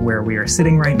of where we are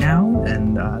sitting right now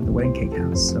and the Wedding Cake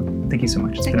House. So thank you so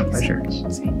much. It's been a pleasure.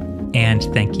 And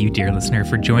thank you, dear listener,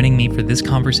 for joining me for this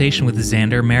conversation with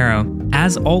Xander Marro.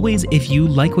 As always, if you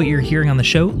like what you're hearing on the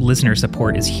show, listener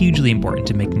support is hugely important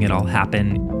to making it all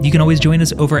happen. You can always join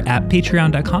us over at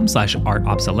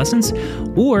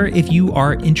patreon.com/artobsolescence, or if you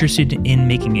are interested in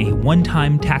making a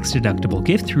one-time tax-deductible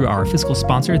gift through our fiscal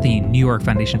sponsor, the New York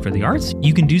Foundation for the Arts,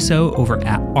 you can do so over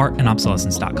at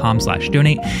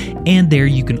artandobsolescence.com/donate. And there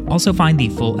you can also find the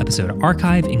full episode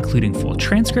archive, including full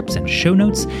transcripts and show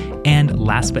notes. And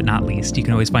last but not least, you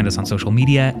can always find us on social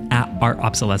media at Art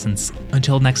Obsolescence.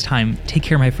 Until next time, take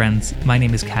care, my friends. My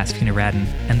name is Cass Fina Radden,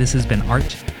 and this has been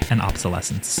Art and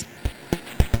Obsolescence.